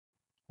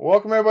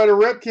Welcome everybody to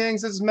Rip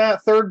Kings. This is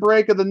Matt. Third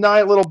break of the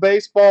night. Little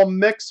baseball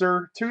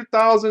mixer.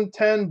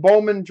 2010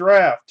 Bowman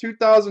Draft.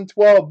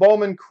 2012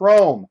 Bowman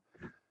Chrome.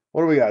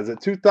 What do we got? Is it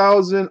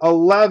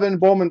 2011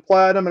 Bowman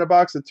Platinum and a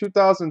box of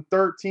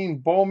 2013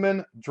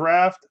 Bowman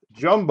Draft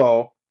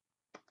Jumbo?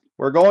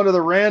 We're going to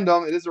the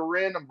random. It is a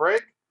random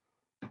break.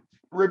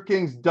 Rip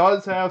Kings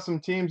does have some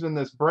teams in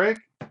this break.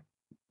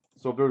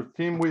 So if there's a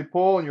team we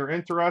pull and you're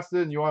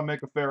interested and you want to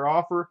make a fair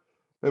offer,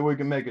 then we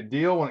can make a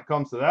deal when it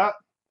comes to that.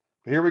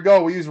 Here we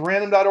go. We use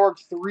random.org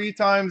 3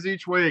 times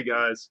each way,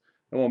 guys.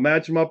 And we'll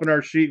match them up in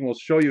our sheet and we'll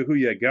show you who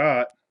you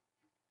got.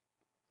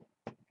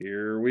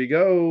 Here we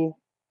go.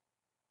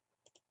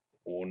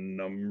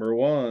 Number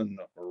 1,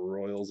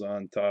 Royals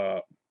on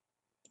top.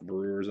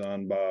 Brewers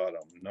on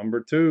bottom.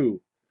 Number 2,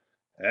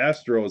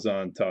 Astros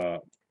on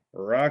top.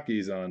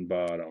 Rockies on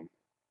bottom.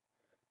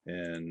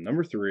 And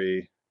number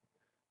 3,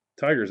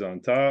 Tigers on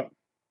top.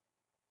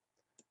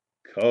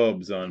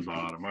 Cubs on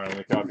bottom. All right, let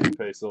me copy and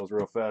paste those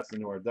real fast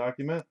into our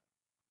document.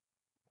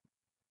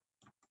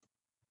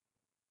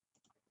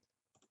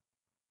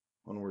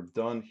 When we're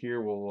done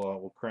here,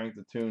 we'll crank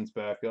the tunes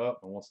back up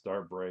and we'll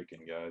start breaking,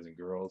 guys and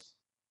girls.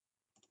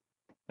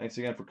 Thanks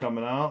again for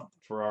coming out.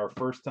 For our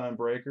first time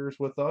breakers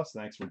with us,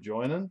 thanks for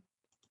joining.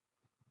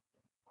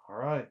 All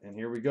right, and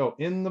here we go.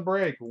 In the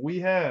break, we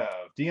have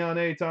Dion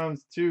A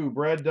times 2,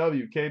 Brad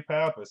W, K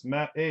Pappas,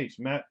 Matt H,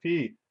 Matt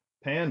P,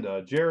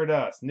 Panda, Jared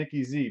S,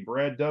 Nikki Z,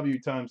 Brad W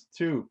times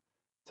 2,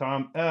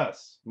 Tom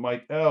S,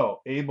 Mike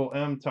L, Abel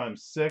M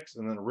times 6,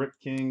 and then Rip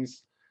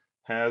Kings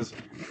has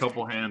a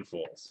couple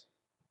handfuls.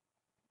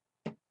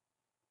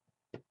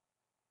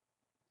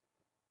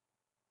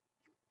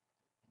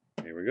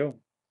 Here we go.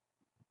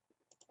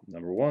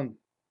 Number 1,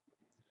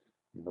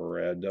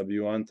 Brad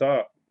W on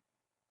top,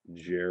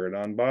 Jared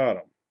on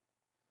bottom.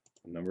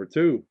 Number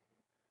 2,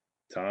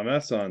 Tom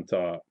S on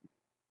top,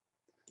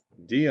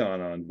 Dion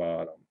on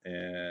bottom.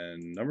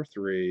 And number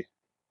 3,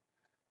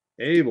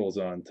 Abel's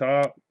on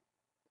top,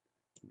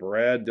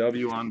 Brad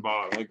W on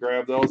bottom. Let me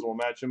grab those, we'll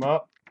match them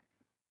up,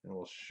 and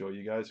we'll show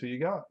you guys who you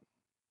got.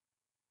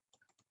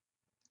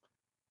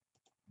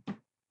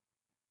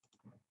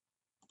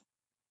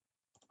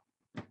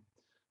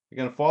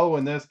 Again,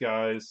 following this,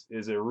 guys,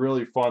 is a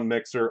really fun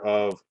mixer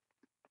of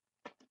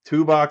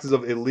 2 boxes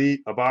of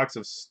Elite, a box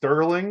of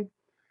Sterling,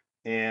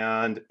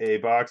 and a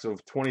box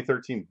of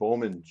 2013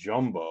 Bowman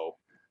Jumbo.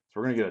 So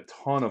we're going to get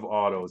a ton of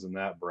autos in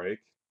that break.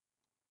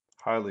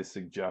 Highly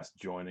suggest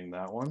joining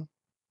that one.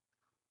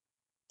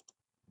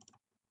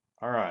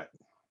 All right,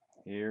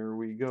 here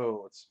we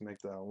go. Let's make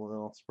that a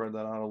little, spread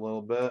that out a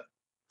little bit.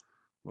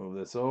 Move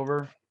this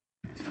over.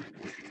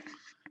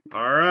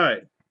 All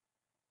right,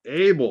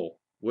 Abel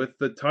with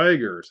the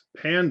Tigers,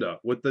 Panda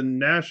with the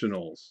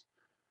Nationals.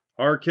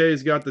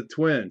 RK's got the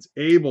Twins,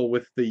 Abel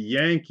with the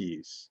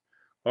Yankees.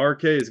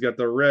 RK's got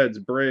the Reds,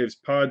 Braves,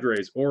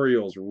 Padres,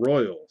 Orioles,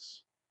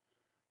 Royals.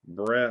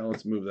 Brad,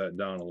 let's move that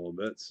down a little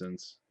bit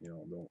since,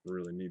 don't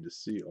really need to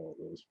see all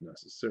of those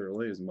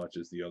necessarily as much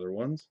as the other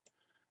ones.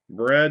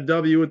 Brad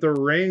W with the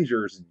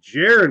Rangers,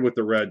 Jared with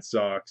the Red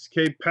Sox,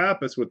 K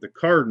Pappas with the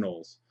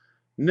Cardinals,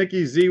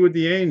 Nikki Z with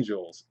the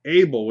Angels,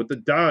 Abel with the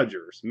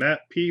Dodgers,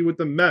 Matt P with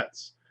the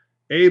Mets,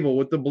 Abel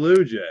with the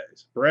Blue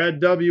Jays,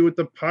 Brad W with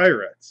the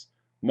Pirates,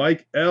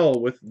 Mike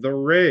L with the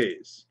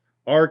Rays,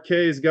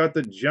 RK's got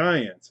the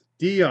Giants,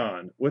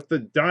 Dion with the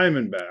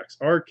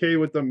Diamondbacks, RK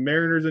with the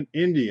Mariners and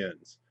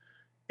Indians,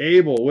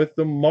 Abel with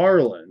the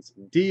Marlins,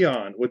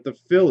 Dion with the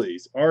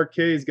Phillies,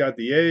 RK's got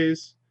the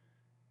A's,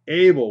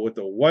 Abel with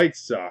the White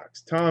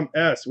Sox, Tom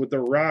S with the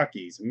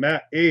Rockies,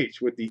 Matt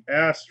H with the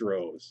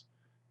Astros,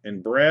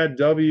 and Brad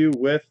W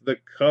with the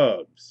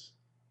Cubs.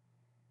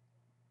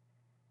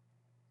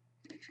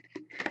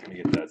 Let me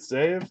get that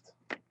saved.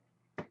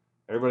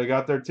 Everybody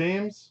got their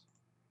teams?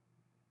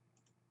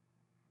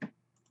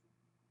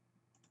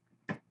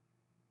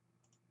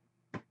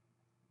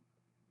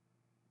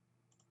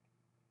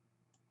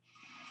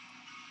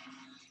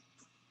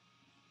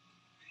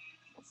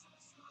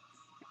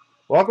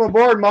 Welcome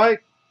aboard,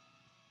 Mike.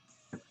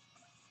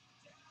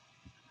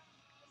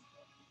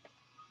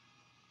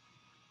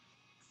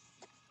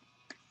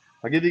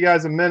 I'll give you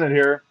guys a minute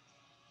here.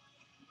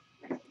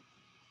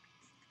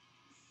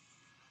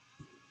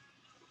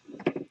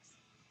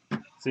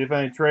 See if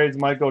any trades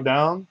might go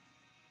down.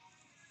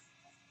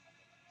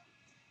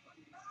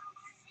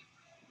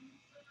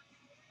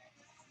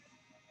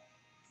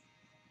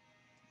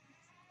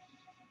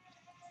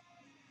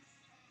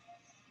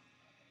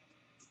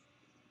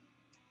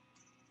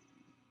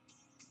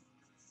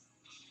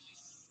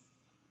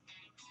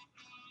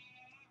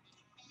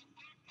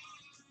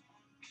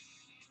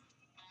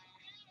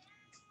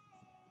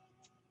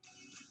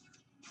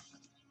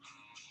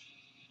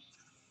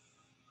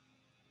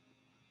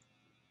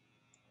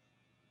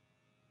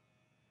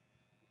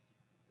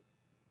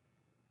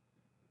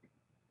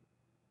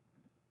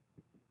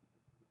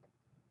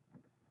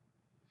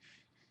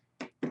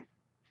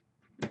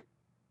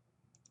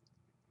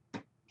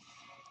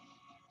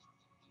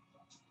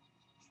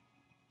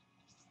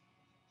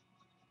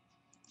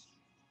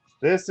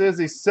 This is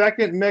the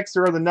second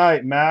mixer of the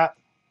night, Matt.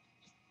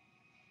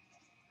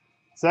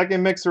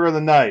 Second mixer of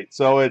the night.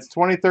 So it's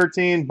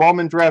 2013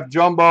 Bowman Draft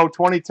Jumbo,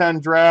 2010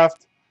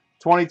 Draft,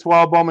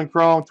 2012 Bowman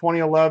Chrome,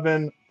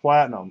 2011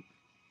 Platinum.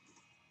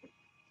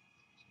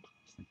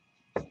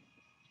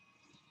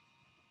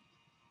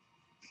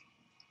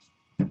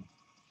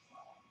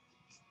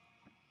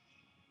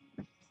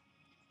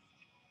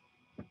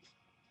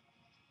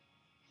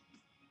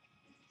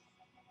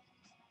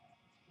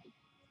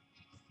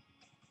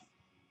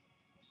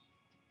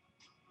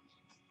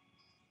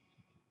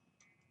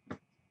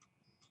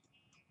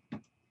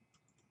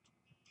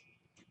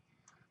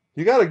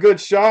 You got a good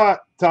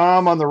shot,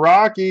 Tom, on the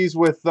Rockies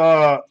with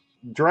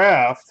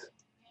draft.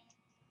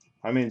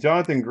 I mean,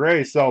 Jonathan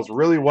Gray sells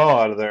really well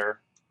out of there.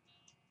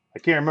 I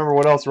can't remember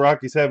what else the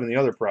Rockies have in the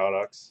other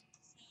products.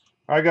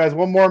 All right, guys,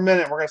 one more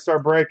minute. We're going to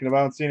start breaking if I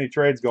don't see any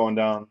trades going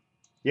down.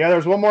 Yeah,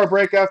 there's one more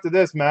break after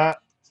this, Matt.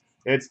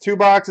 It's 2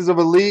 boxes of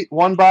Elite,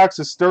 1 box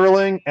of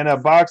Sterling, and a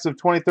box of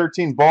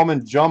 2013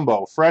 Bowman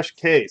Jumbo. Fresh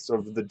case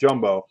of the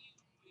Jumbo.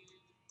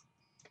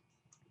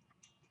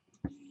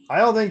 I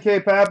don't think K.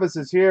 Pappas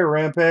is here,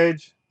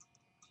 Rampage.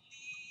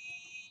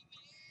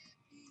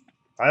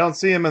 I don't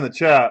see him in the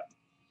chat.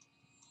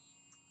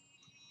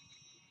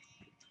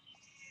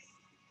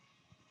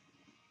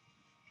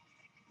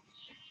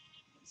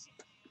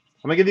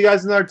 I'm going to give you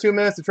guys another 2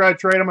 minutes to try to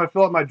trade. I'm going to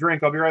fill up my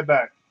drink. I'll be right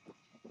back.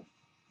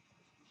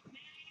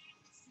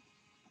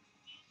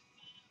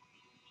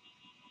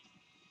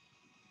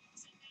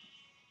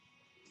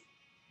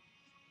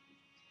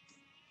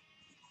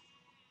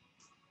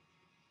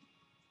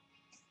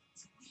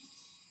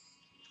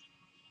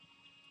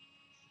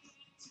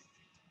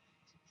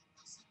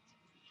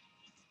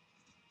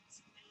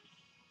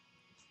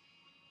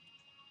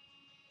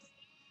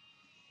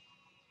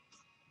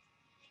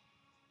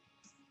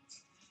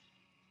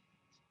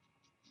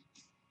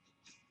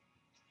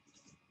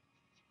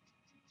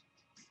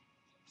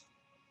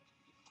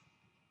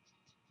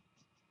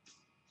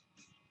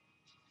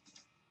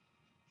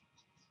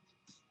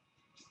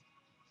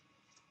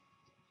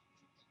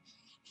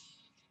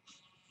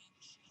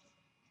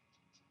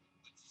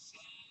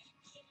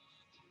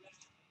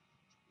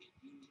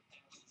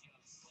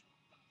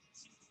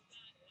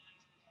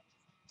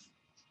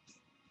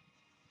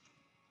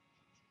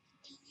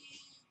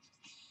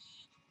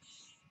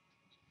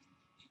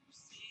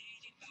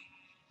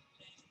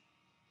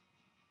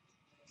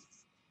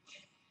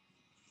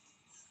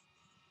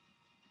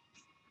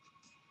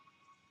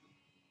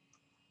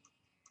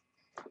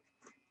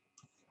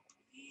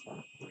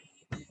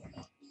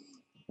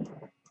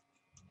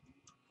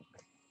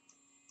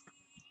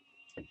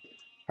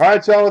 All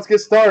right, y'all, let's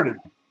get started.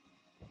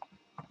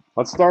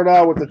 Let's start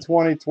out with the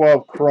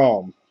 2012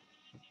 Chrome.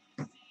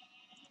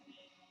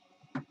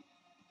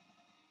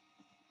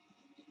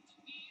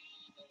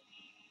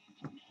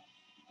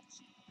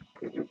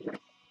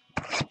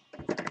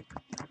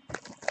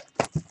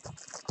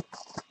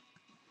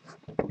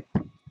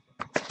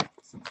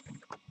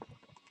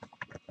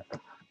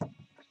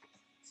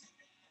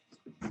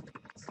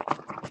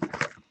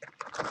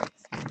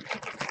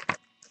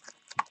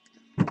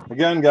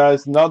 Again,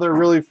 guys, another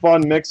really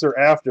fun mixer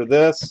after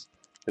this.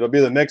 It'll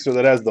be the mixer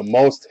that has the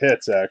most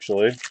hits,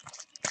 actually.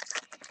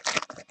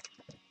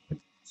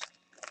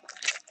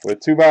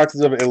 With 2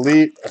 boxes of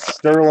Elite, a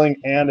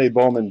Sterling, and a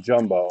Bowman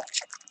Jumbo.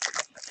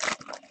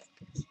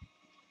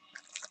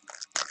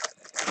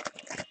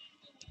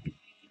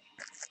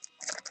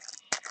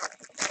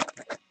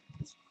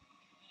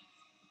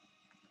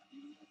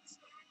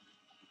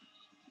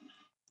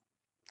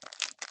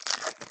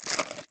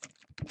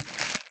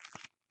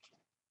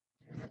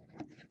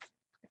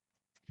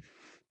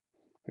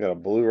 We got a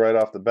blue right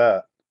off the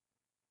bat.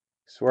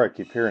 I swear I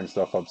keep hearing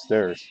stuff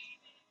upstairs.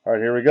 All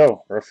right, here we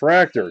go.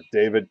 Refractor,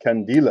 David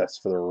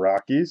Candelas for the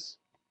Rockies.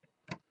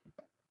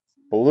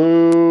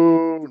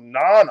 Blue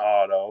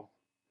non-auto,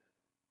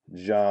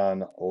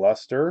 John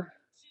Lester.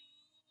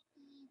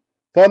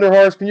 Thunder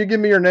Horse, can you give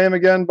me your name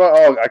again?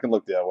 Oh, I can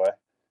look that way.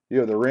 You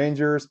have the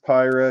Rangers,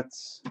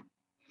 Pirates,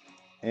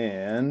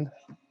 and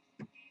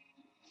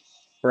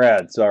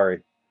Brad,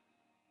 sorry.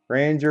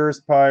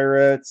 Rangers,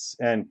 Pirates,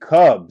 and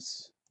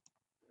Cubs.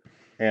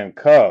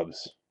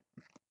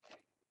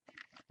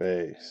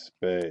 Base.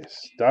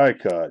 Die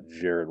cut,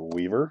 Jared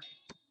Weaver.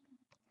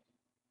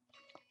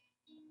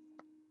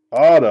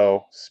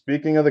 Auto,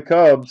 speaking of the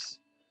Cubs,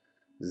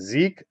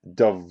 Zeke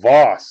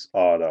DeVos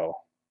auto.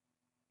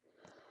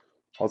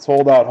 Let's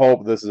hold out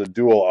hope this is a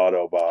dual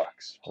auto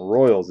box.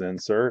 Royals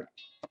insert.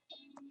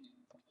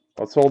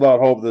 Let's hold out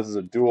hope this is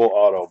a dual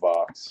auto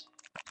box.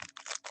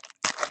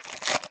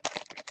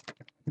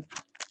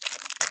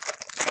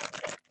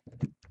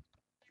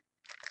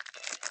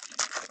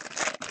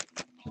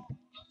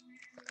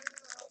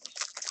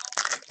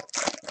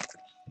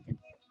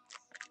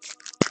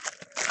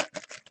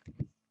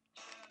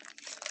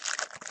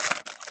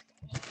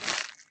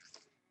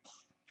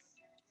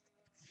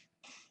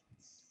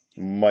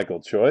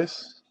 Michael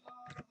Choice,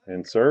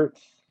 insert.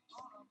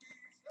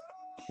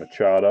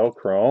 Machado,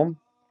 chrome.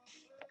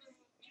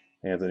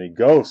 Anthony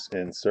Ghost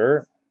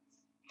insert.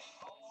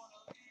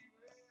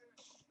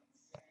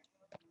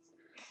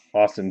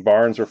 Austin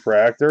Barnes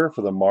refractor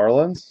for the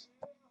Marlins.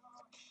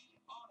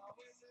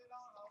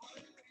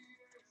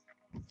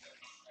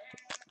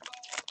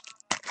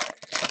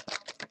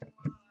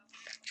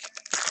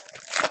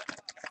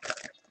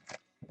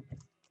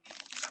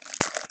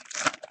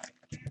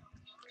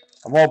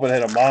 I'm hoping to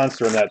hit a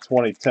monster in that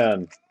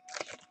 2010.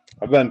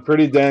 I've been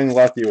pretty dang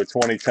lucky with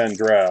 2010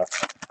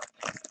 draft.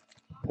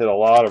 Hit a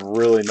lot of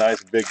really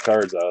nice big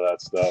cards out of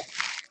that stuff.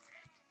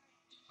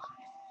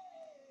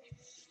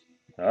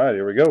 All right,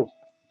 here we go.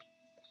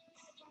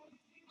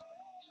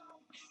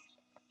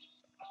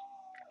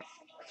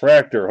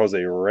 Refractor,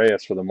 Jose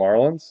Reyes for the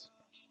Marlins.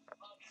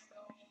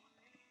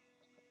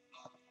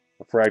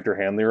 Refractor,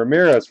 Hanley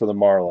Ramirez for the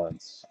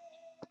Marlins.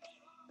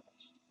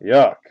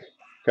 Yuck.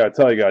 Gotta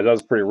tell you guys, that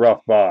was a pretty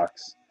rough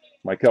box.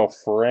 Maikel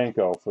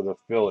Franco for the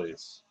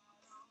Phillies.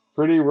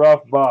 Pretty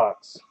rough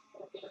box.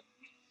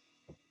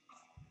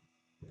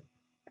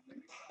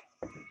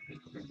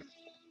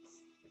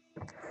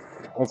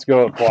 Let's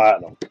go with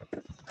Platinum.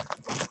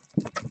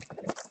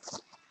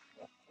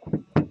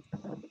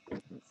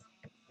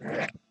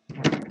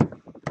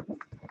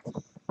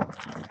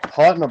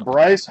 Hunting a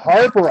Bryce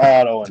Harper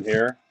auto in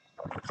here.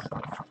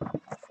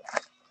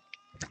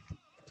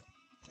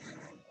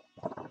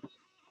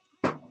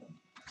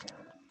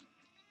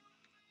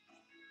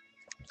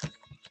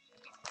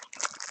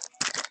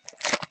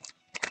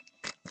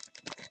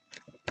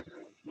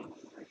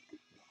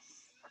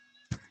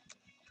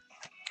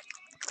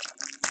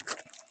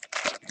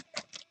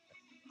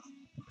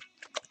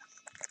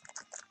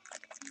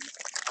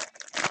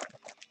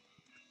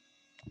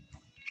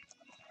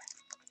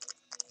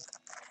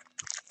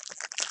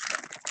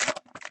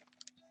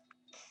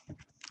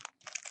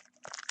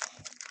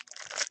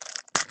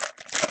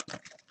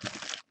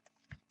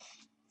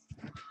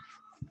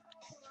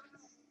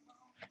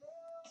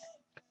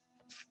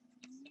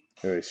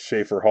 Here's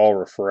Schaefer Hall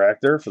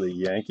refractor for the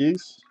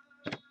Yankees.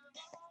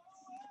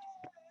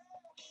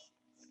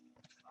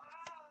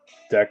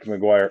 Deck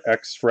McGuire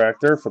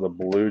X-Fractor for the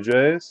Blue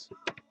Jays.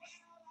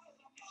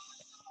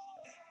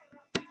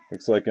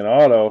 Looks like an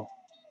auto.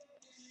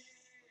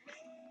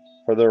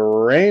 For the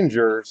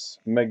Rangers,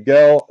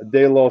 Miguel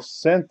De Los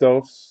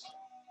Santos.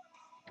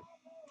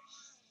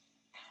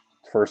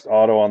 First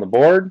auto on the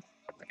board.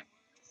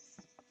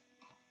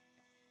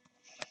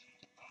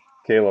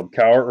 Caleb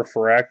Cowart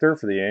refractor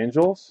for the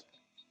Angels.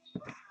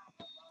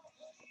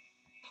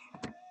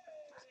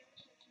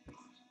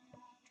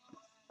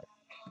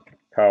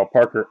 Kyle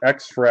Parker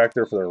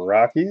X-Fractor for the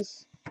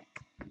Rockies.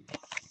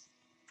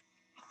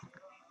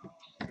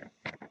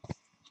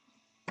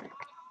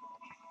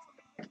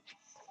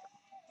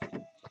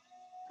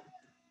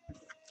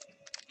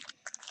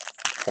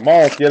 Come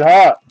on, let's get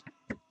hot.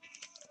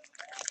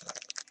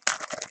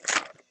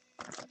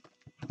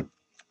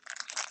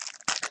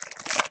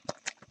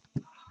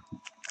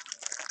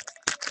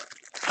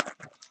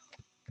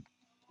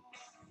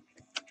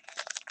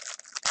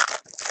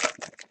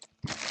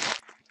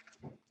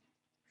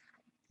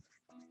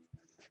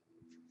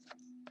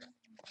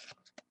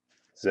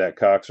 Zach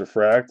Cox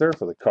refractor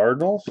for the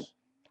Cardinals.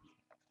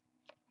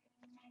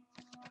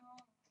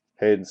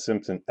 Hayden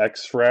Simpson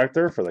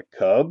X-Fractor for the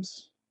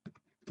Cubs.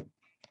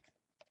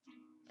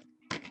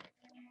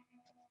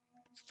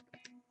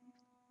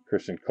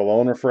 Christian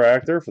Colon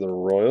refractor for the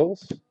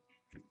Royals.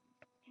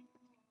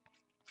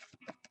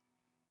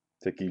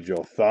 Tiki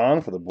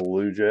Jothon for the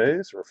Blue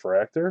Jays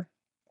refractor.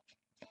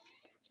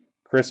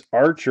 Chris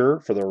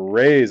Archer for the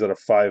Rays at a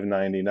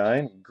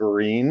 $5.99.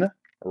 Green, a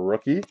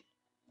rookie.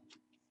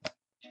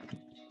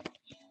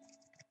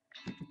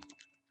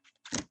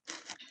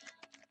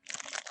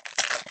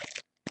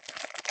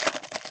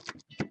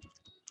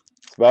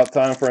 It's about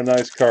time for a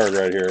nice card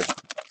right here.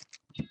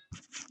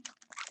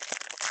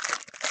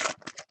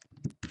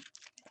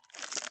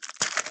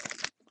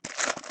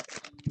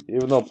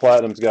 Even though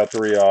Platinum's got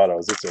 3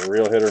 autos, it's a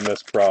real hit or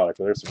miss product.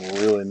 There's some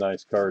really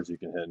nice cards you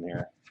can hit in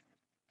here.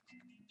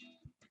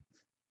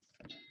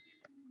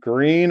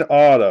 Green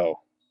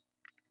auto.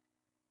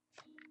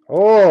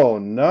 Oh,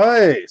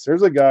 nice.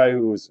 There's a guy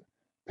who's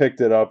picked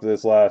it up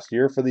this last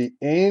year for the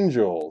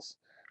Angels.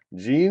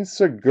 Gene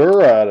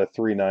Segura at a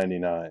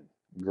 $3.99.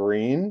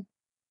 Green.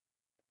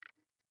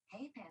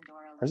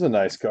 There's a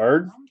nice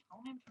card.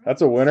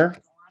 That's a winner.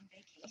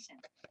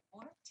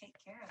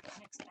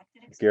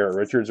 Garrett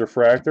Richards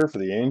refractor for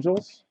the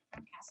Angels.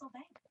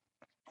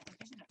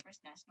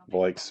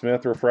 Blake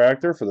Smith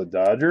refractor for the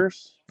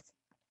Dodgers.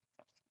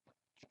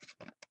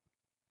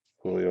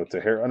 Julio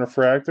Teheran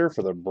refractor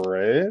for the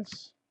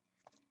Braves.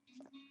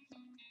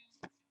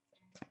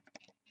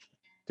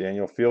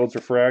 Daniel Fields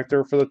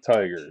refractor for the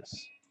Tigers.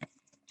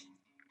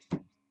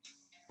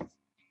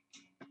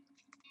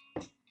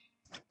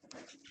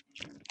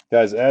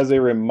 Guys, as a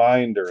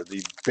reminder,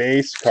 the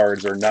base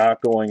cards are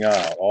not going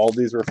out. All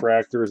these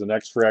refractors and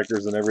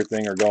X-Fractors and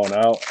everything are going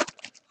out.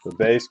 The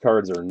base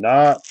cards are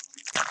not.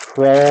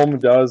 Chrome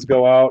does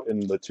go out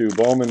in the 2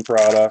 Bowman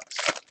products.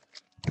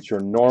 that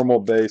your normal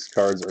base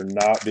cards are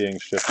not being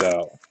shipped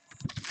out.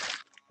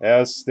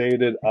 As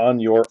stated on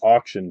your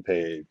auction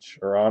page,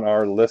 or on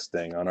our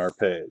listing on our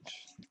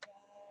page.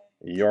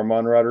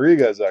 Yorman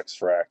Rodriguez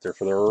X-Fractor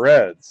for the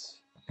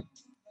Reds.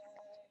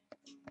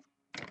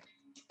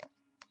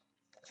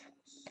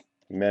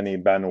 Manny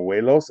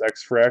Banuelos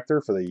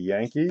X-Fractor for the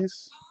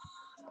Yankees.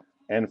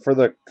 And for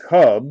the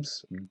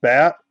Cubs,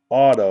 Bat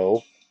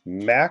Auto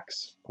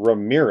Max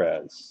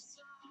Ramirez.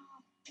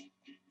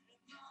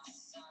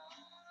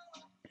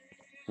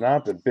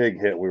 Not the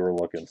big hit we were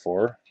looking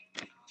for.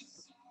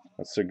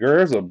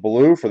 Segura's a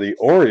blue for the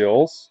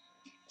Orioles.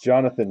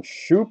 Jonathan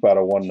Schoop out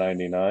of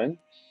 199.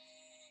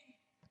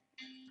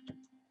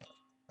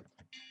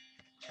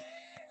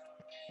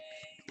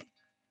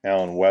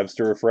 Alan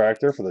Webster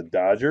refractor for the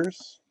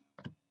Dodgers.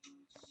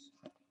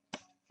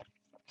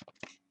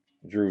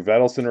 Drew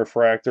Vedelson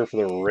refractor for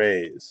the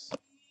Rays.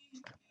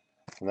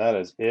 And that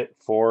is it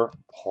for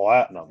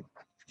Platinum.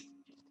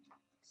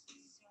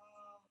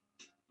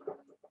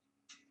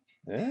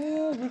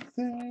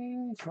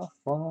 Everything's my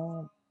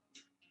fault.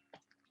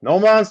 No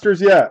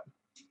monsters yet.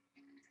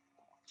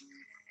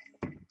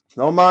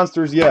 No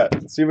monsters yet.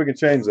 Let's see if we can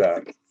change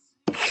that.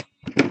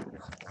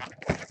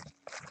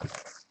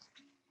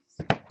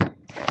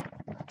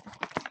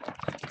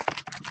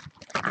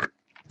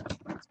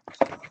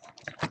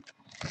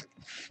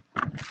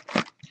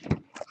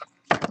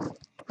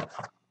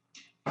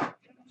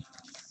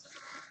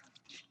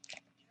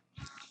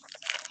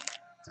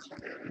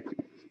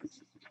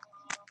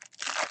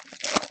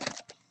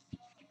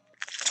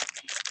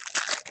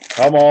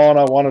 Come on,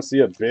 I want to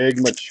see a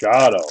big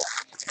Machado.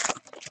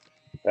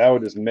 That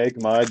would just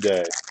make my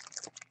day.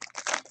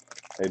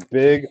 A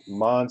big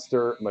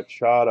monster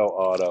Machado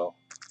auto.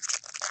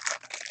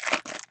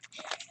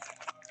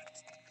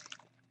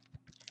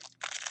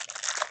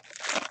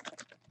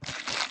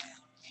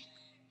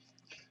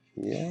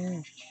 Yeah.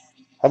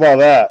 How about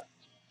that?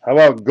 How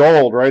about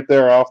gold right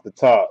there off the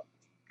top?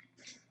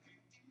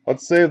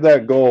 Let's save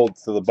that gold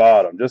to the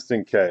bottom, just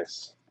in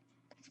case.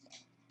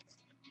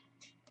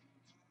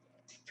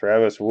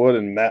 Travis Wood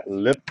and Matt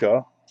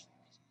Lipka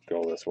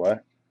go this way.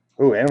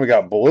 Ooh, and we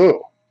got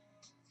blue.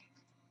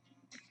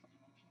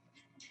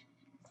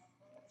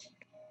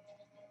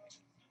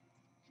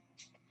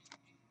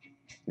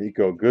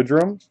 Nico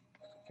Goodrum.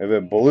 We have a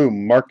blue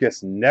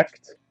Marcus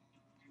Necht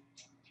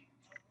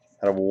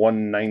out of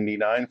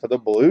 199 for the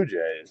Blue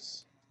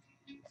Jays.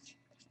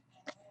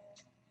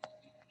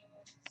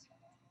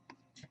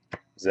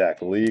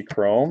 Zach Lee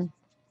Chrome.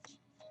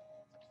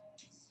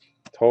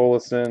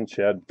 Tolleson,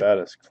 Chad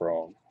Bettis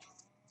Chrome.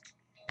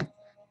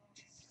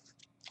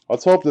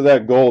 Let's hope that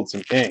that gold's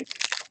some ink.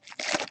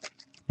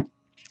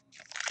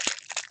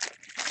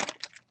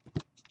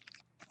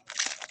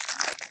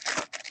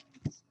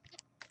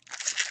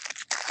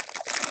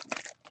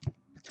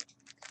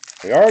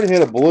 We already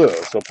hit a blue,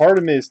 so part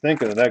of me is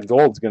thinking that that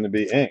gold's going to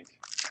be ink.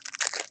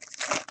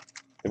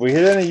 If we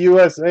hit any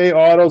USA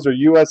autos or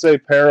USA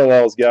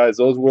parallels, guys,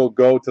 those will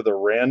go to the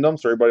random,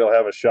 so everybody will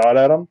have a shot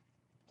at them.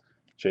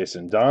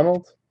 Jason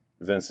Donald,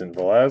 Vincent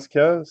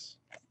Velasquez,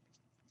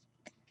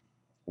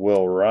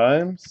 Will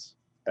Rhymes,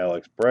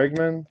 Alex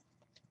Bregman,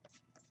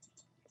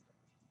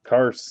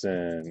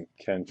 Carson,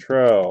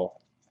 Kentrell,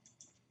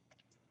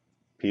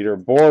 Peter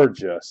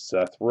Borgia,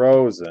 Seth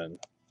Rosen,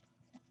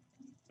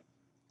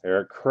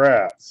 Eric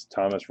Kratz,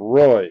 Thomas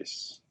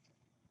Royce.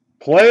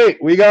 Plate!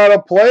 We got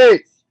a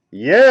plate!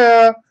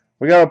 Yeah!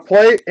 We got a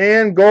plate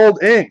and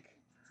gold ink.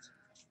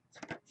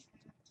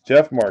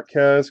 Jeff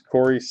Marquez,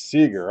 Corey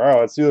Seager. All right,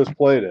 let's see what this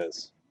plate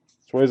is.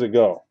 Which way does it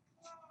go?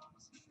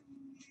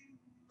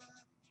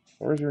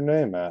 Where's your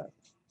name at?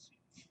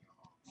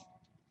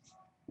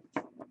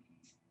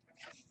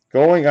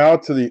 Going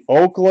out to the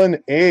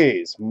Oakland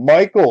A's,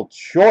 Michael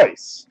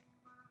Choice.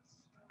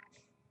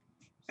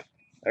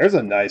 There's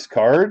a nice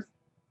card.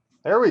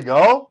 There we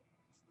go.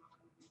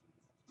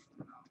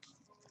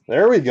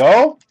 There we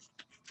go.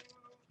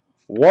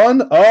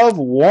 1 of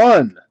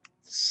 1.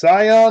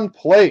 Scion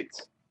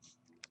plate.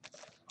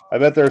 I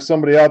bet there's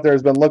somebody out there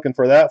who's been looking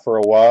for that for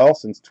a while,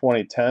 since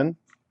 2010.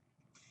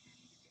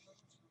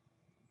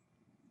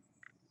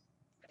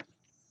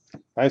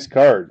 Nice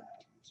card.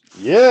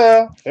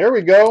 Yeah, there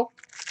we go.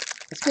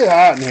 Let's get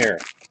hot in here.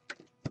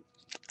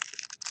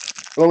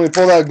 When we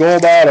pull that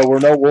gold auto,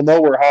 we'll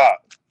know we're hot.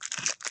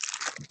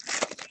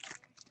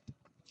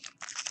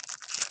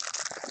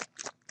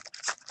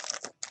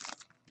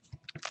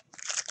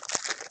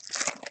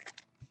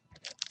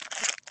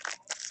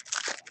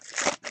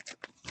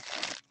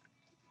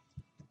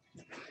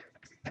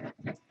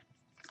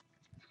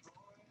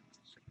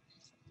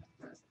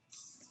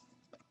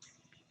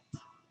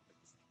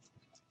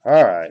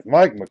 All right,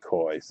 Mike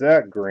McCoy,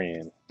 Zach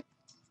Green,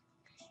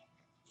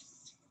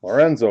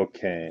 Lorenzo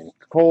Cain,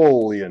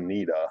 Cole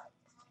Leonida,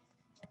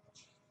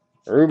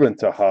 Ruben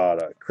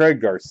Tejada, Greg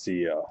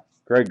Garcia.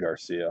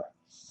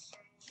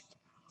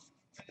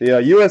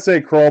 The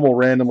USA Chrome will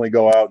randomly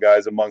go out,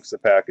 guys, amongst the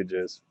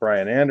packages.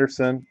 Brian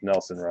Anderson,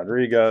 Nelson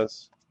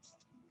Rodriguez,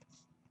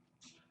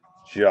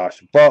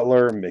 Josh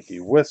Butler, Mickey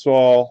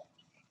Wissall,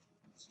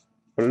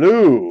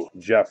 Blue,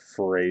 Jeff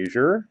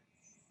Frazier.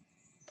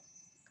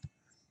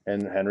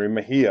 And Henry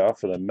Mejia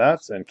for the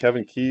Mets, and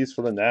Kevin Keys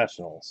for the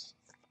Nationals.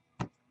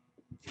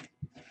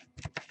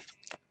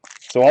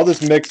 So I'll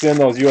just mix in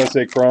those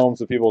USA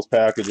Chromes with people's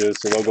packages,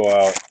 so they'll go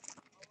out.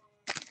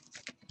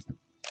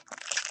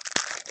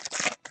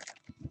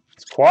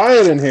 It's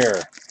quiet in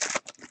here.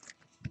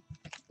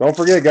 Don't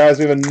forget, guys,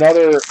 we have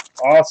another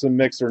awesome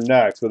mixer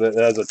next, but it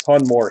has a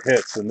ton more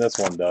hits than this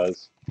one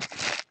does.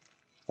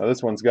 Now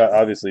this one's got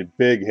obviously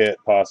big hit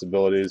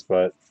possibilities,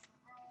 but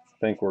I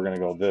think we're going to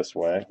go this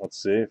way.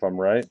 Let's see if I'm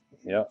right.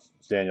 Yep.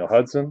 Daniel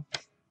Hudson,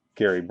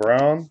 Gary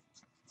Brown,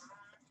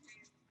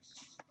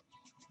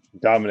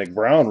 Dominic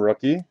Brown,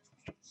 rookie,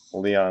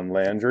 Leon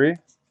Landry,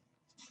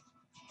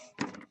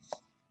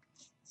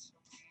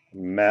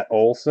 Matt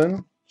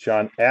Olson,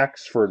 John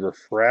Axford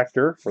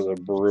refractor for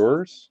the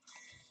Brewers,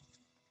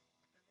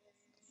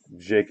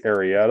 Jake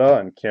Arrieta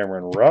and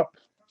Cameron Rupp,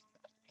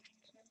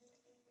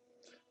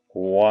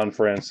 Juan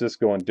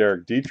Francisco and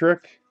Derek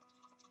Dietrich,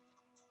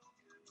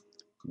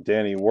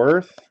 Danny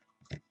Worth,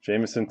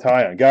 Jameson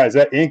Taillon. Guys,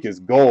 that ink is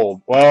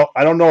gold. Well,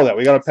 I don't know that.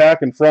 We got a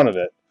pack in front of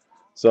it.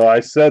 So I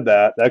said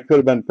that. That could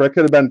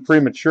have been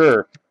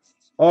premature.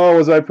 Oh,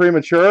 was I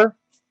premature?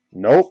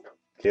 Nope.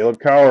 Caleb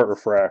Cowart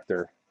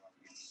refractor.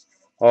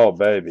 Oh,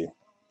 baby.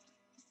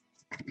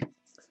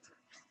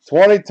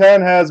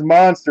 2010 has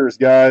monsters,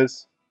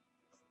 guys.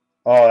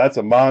 Oh, that's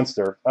a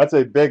monster. That's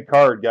a big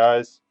card,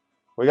 guys.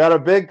 We got a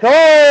big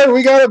card.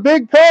 We got a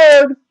big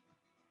card.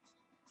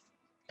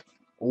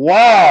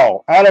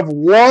 Wow. Out of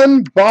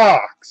one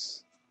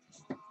box.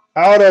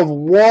 Out of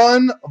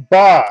one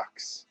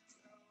box.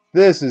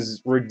 This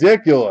is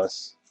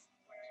ridiculous.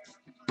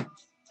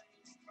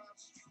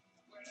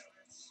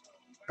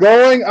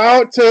 Going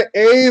out to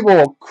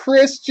Abel,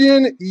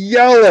 Christian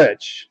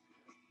Yelich.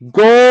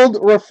 Gold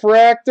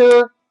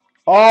refractor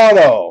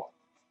auto.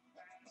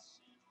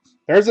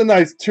 There's a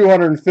nice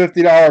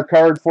 $250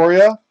 card for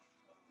you.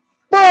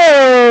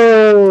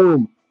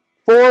 Boom!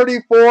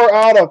 44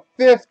 out of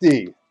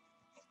 50.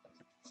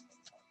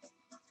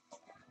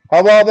 How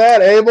about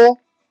that, Abel?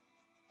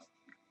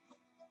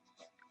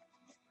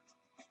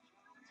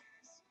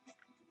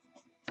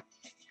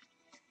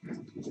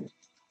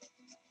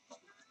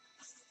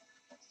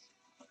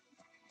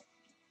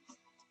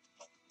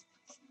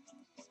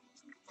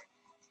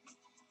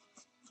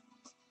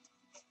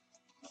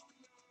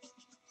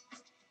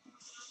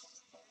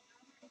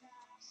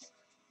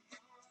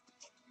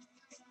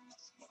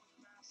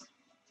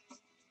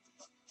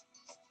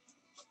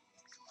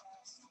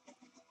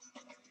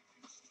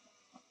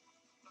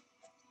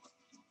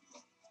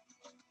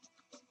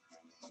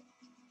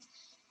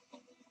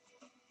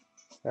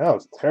 That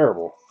was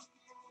terrible.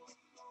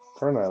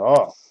 Turn that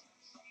off.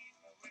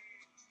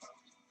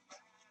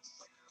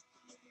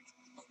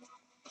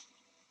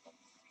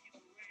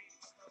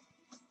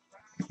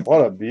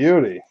 What a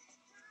beauty.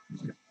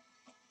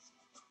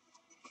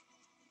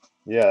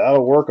 Yeah,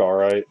 that'll work all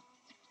right.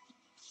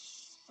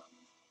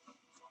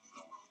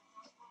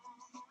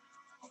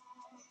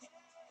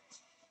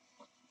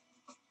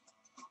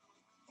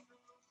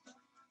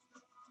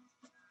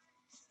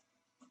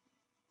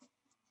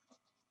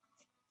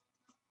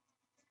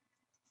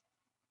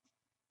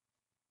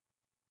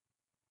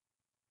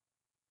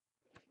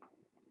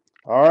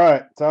 All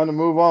right, time to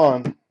move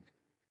on.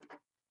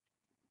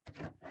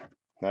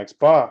 Next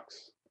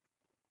box.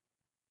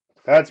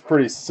 That's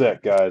pretty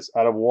sick, guys.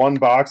 Out of one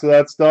box of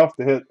that stuff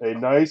to hit a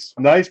nice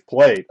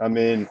plate. I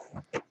mean,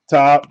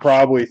 top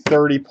probably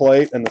 30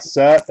 plate in the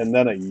set, and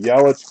then a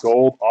Yelich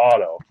gold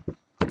auto.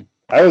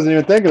 I wasn't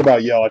even thinking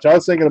about Yelich. I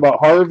was thinking about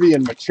Harvey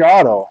and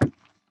Machado.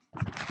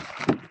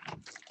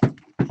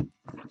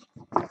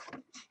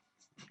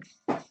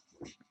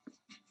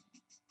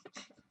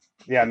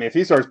 Yeah, I mean, if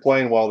he starts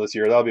playing well this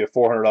year, that'll be a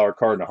 $400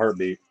 card in a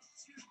heartbeat.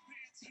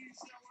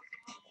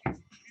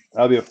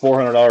 That'll be a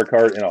 $400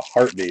 card in a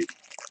heartbeat.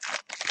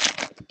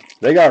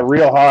 They got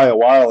real high a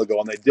while ago,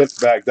 and they dipped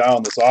back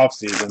down this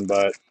offseason,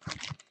 but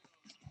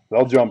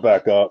they'll jump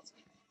back up.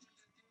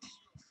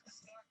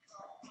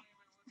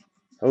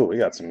 Oh, we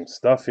got some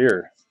stuff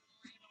here.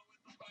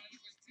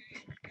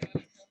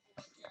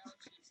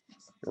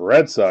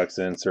 Red Sox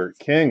insert,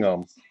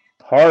 Kingham,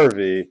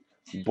 Harvey,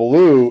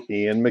 blue,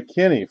 Ian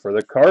McKinney for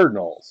the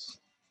Cardinals.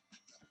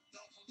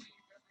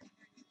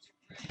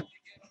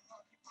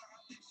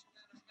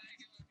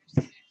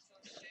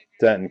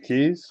 Denton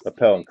Keys,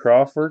 Appel and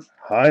Crawford,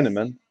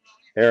 Heineman,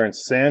 Aaron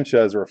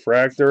Sanchez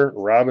refractor,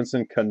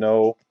 Robinson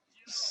Cano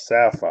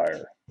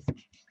sapphire.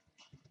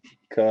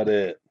 Cut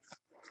it.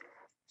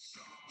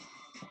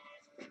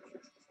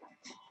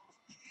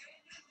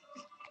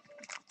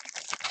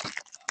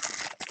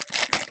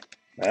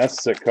 That's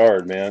a sick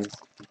card, man.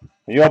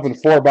 When you open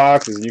 4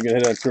 boxes and you can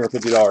hit a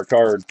 $250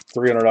 card,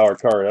 $300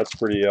 card.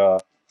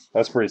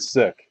 That's pretty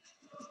sick.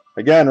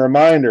 Again,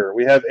 reminder,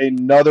 we have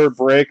another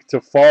break to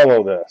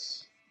follow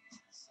this.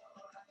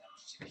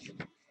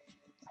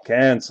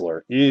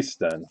 Kanzler,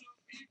 Easton,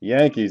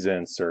 Yankees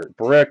insert,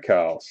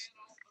 Brickhouse,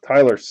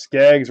 Tyler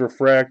Skaggs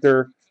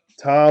refractor,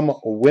 Tom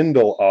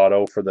Windle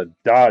auto for the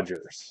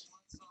Dodgers.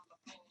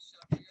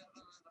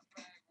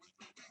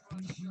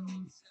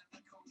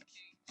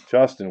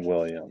 Justin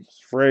Williams,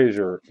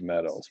 Frazier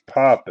Meadows,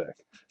 Popek,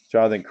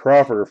 Jonathan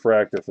Crawford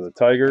refractor for the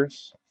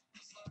Tigers.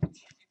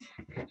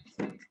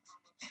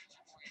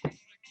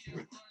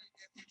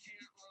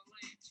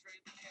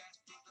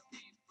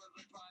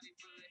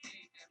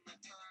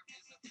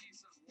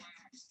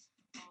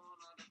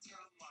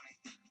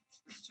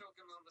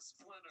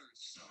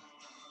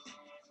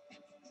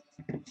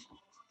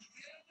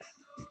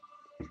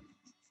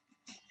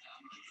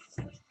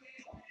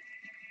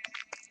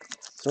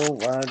 So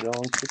why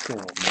don't you kill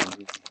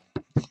me?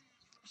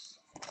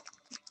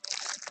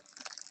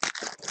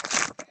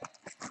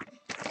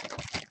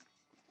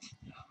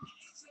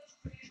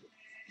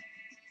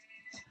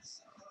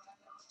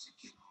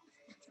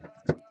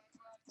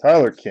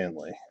 Tyler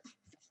Kinley.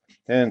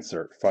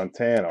 Insert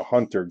Fontana,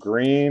 Hunter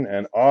Green,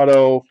 and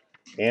auto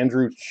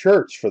Andrew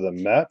Church for the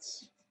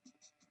Mets.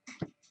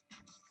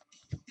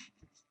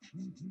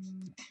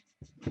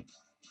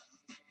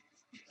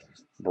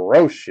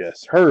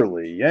 Brocious,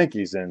 Hurley,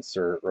 Yankees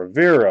insert,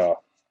 Rivera,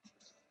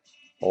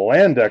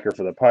 Landecker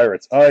for the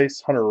Pirates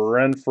Ice, Hunter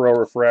Renfroe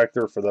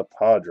refractor for the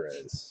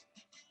Padres.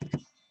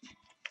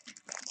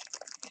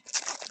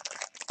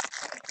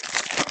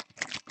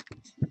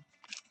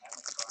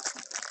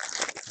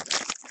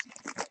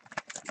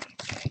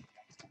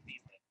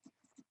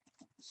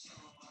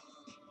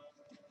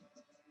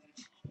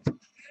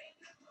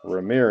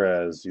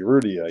 Ramirez,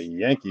 Urrutia,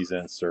 Yankees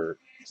insert,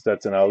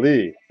 Stetson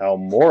Ali,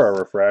 Almora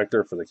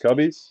refractor for the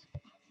Cubbies.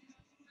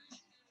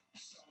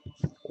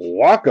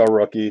 Waka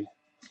rookie,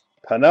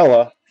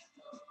 Panella,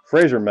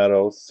 Frazier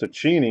Meadows,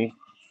 Cecchini,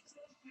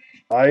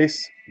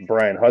 Ice,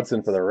 Brian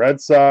Hudson for the Red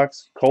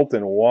Sox,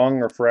 Colton Wong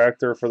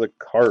refractor for the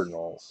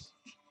Cardinals.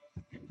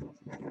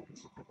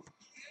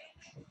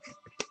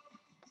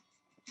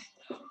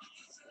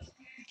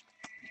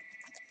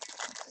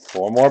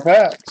 Four more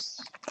packs.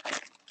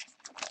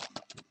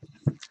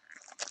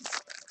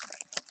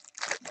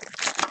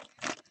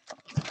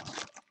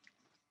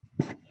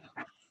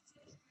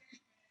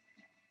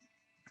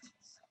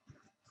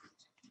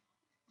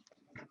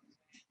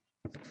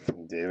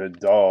 David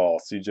Dahl,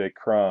 CJ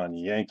Cron,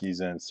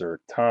 Yankees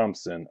insert,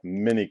 Thompson,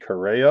 Mini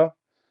Correa,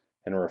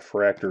 and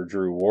refractor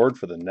Drew Ward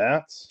for the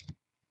Nats.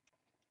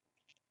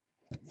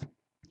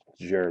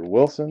 Jared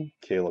Wilson,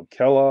 Caleb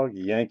Kellogg,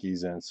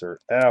 Yankees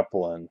insert,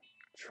 Applin,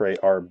 Trey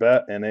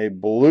Arbett, and a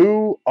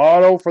blue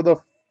auto for the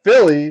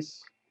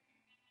Phillies.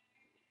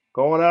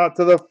 Going out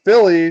to the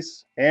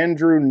Phillies,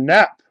 Andrew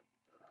Knapp,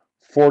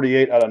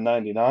 48 out of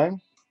 99.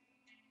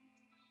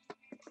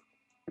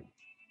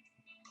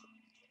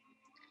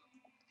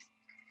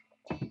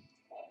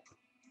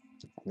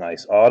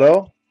 Nice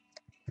auto.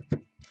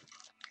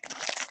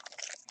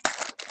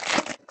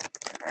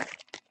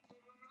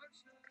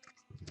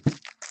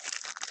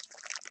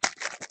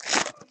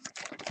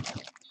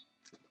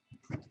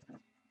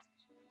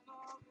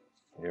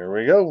 Here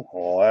we go.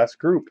 Last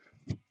group.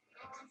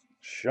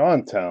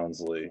 Sean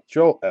Townsley,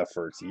 Joe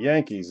Efforts,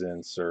 Yankees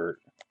insert,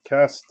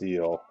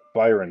 Castile,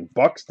 Byron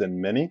Buxton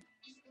mini,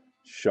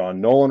 Sean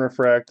Nolan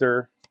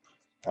refractor,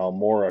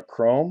 Almora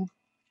Chrome,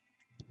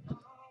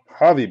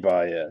 Javi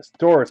Baez,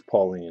 Doris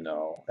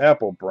Paulino,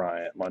 Apple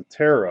Bryant,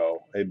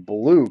 Montero, a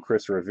blue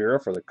Chris Rivera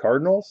for the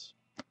Cardinals,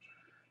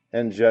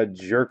 and Jed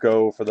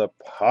Jerko for the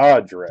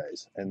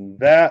Padres. And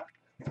that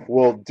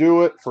will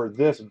do it for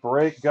this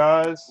break,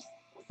 guys.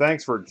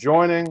 Thanks for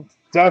joining.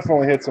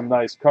 Definitely hit some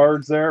nice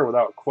cards there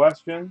without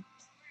question.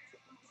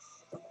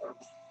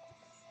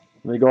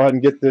 Let me go ahead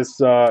and get this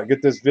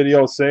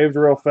video saved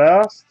real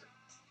fast.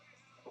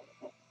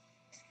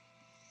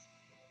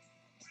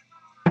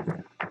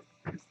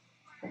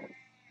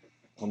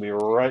 We'll be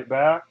right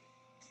back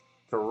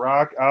to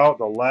rock out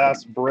the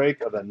last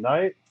break of the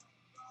night.